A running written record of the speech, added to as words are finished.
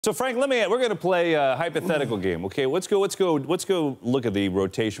So Frank, we're going to play a hypothetical game. Okay, let's go look at the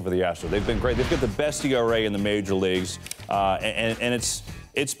rotation for the Astros. They've been great. They've got the best ERA in the major leagues, and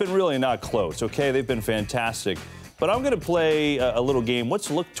it's been really not close. Okay, they've been fantastic. But I'm going to play a little game.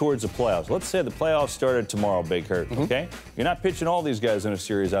 Let's look towards the playoffs. Let's say the playoffs started tomorrow, Big Hurt. Okay, you're not pitching all these guys in a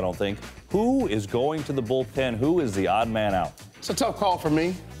series, I don't think. Who is going to the bullpen? Who is the odd man out? It's a tough call for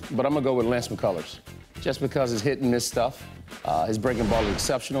me, but I'm going to go with Lance McCullers. Just because his hit and miss stuff. His breaking ball is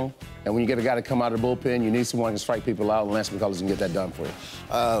exceptional. And when you get a guy to come out of the bullpen, you need someone who can strike people out, and Lance McCullers can get that done for you.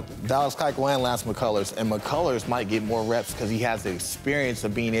 Dallas Keuchel and Lance McCullers. And McCullers might get more reps because he has the experience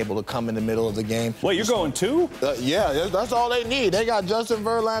of being able to come in the middle of the game. Wait, you're going two? Yeah, that's all they need. They got Justin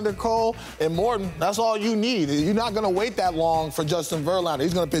Verlander, Cole, and Morton. That's all you need. You're not going to wait that long for Justin Verlander.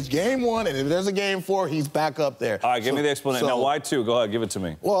 He's going to pitch game one, and if there's a game four, he's back up there. All right, give me the explanation. Now, why two? Go ahead, give it to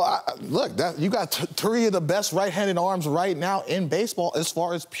me. Well, look, you got three of the best right-handed arms right now in baseball as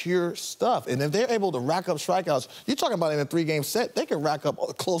far as pure stuff. And if they're able to rack up strikeouts, you're talking about in a three-game set, they can rack up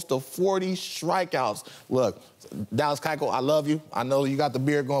close to 40 strikeouts. Look, Dallas Keuchel, I love you. I know you got the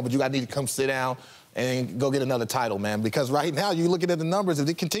beard going, but you got to need to come sit down and go get another title, man. Because right now, you're looking at the numbers. If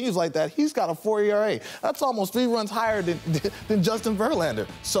it continues like that, he's got a 4 ERA. That's almost 3 runs higher than Justin Verlander.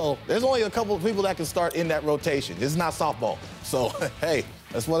 So there's only a couple of people that can start in that rotation. It's not softball. So, hey,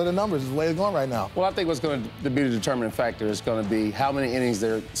 that's one of the numbers. It's the way it's going right now. Well, I think what's going to be the determining factor is going to be how many innings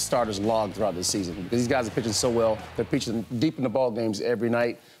their starters log throughout the season. Because these guys are pitching so well. They're pitching deep in the ball games every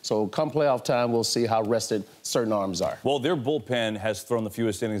night. So come playoff time, we'll see how rested certain arms are. Well, their bullpen has thrown the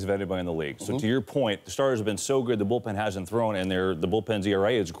fewest innings of anybody in the league. So to your point, the starters have been so good, the bullpen hasn't thrown, and the bullpen's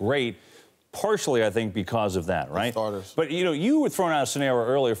ERA is great. Partially, I think, because of that, right? Starters. But, you were throwing out a scenario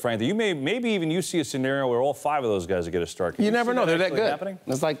earlier, Frank, that maybe even you see a scenario where all 5 of those guys will get a start. You never know. They're that good. Happening?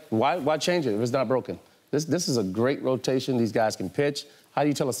 It's like, why change it if it's not broken? This is a great rotation. These guys can pitch. How do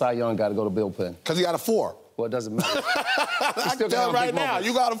you tell a Cy Young guy to go to bullpen? Because he got a 4. Well, it doesn't matter. I can tell right now,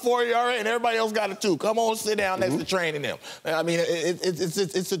 you got a 4 ERA and everybody else got a 2. Come on, sit down next to training them. I mean,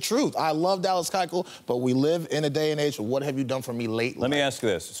 it's the truth. I love Dallas Keuchel, but we live in a day and age of what have you done for me lately? Let me ask you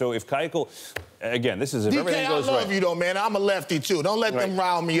this. So if Keuchel, again, this is if everything goes right. I love you, though, man. I'm a lefty, too. Don't let them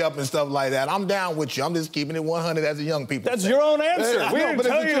rile me up and stuff like that. I'm down with you. I'm just keeping it 100 as a young people. That's your own answer. We didn't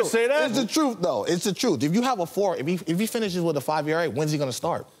tell you to say that. It's the truth, though. It's the truth. If you have a 4, if he finishes with a 5 ERA, when's he going to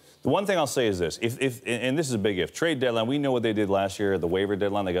start? The one thing I'll say is this, and this is a big if, trade deadline, we know what they did last year, the waiver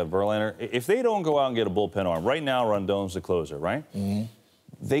deadline, they got Verlander. If they don't go out and get a bullpen arm, right now Rondon's the closer, right?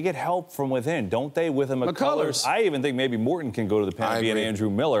 They get help from within, don't they, with a McCullers? I even think maybe Morton can go to the pen and be an Andrew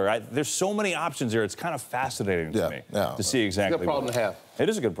Miller. There's so many options there, it's kind of fascinating to me to see exactly. It's a good problem to have. It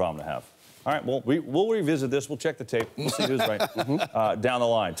is a good problem to have. All right, well, we'll revisit this. We'll check the tape. We'll see who's right down the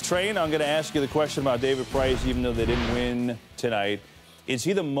line. Train, I'm going to ask you the question about David Price, even though they didn't win tonight. Is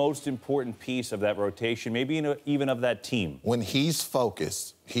he the most important piece of that rotation, maybe even of that team? When he's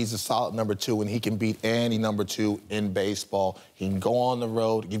focused, he's a solid number 2, and he can beat any number 2 in baseball. He can go on the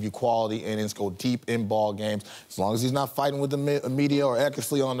road, give you quality innings, go deep in ball games. As long as he's not fighting with the media or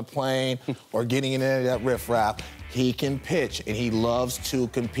Eckersley on the plane or getting in any of that riffraff, he can pitch, and he loves to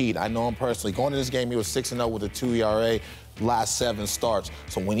compete. I know him personally. Going to this game, he was 6-0 with a 2 ERA. Last 7 starts.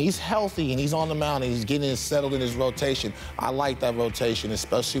 So when he's healthy and he's on the mound and he's getting settled in his rotation, I like that rotation,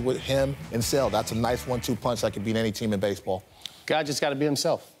 especially with him and Sale. That's a nice 1-2 punch that could beat any team in baseball. Guy just got to be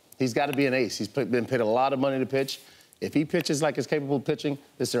himself. He's got to be an ace. He's been paid a lot of money to pitch. If he pitches like he's capable of pitching,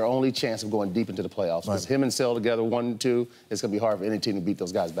 this is their only chance of going deep into the playoffs. Because him and Sale together, 1-2, it's going to be hard for any team to beat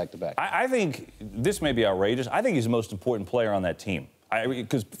those guys back-to-back. I think this may be outrageous. I think he's the most important player on that team.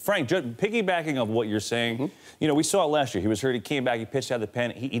 Because, Frank, piggybacking of what you're saying, we saw it last year. He was hurt. He came back. He pitched out of the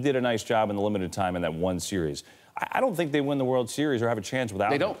pen. He did a nice job in the limited time in that one series. I don't think they win the World Series or have a chance without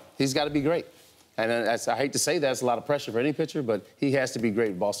him. They don't. He's got to be great. And I hate to say that, it's a lot of pressure for any pitcher, but he has to be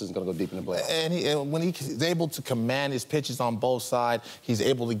great. Boston's going to go deep in the playoffs. And when he's able to command his pitches on both sides, he's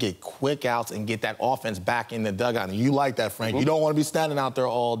able to get quick outs and get that offense back in the dugout. And you like that, Frank. You don't want to be standing out there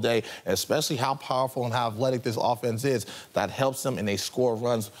all day, especially how powerful and how athletic this offense is. That helps them, and they score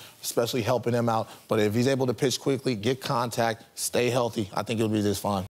runs, especially helping them out. But if he's able to pitch quickly, get contact, stay healthy, I think it'll be just fine.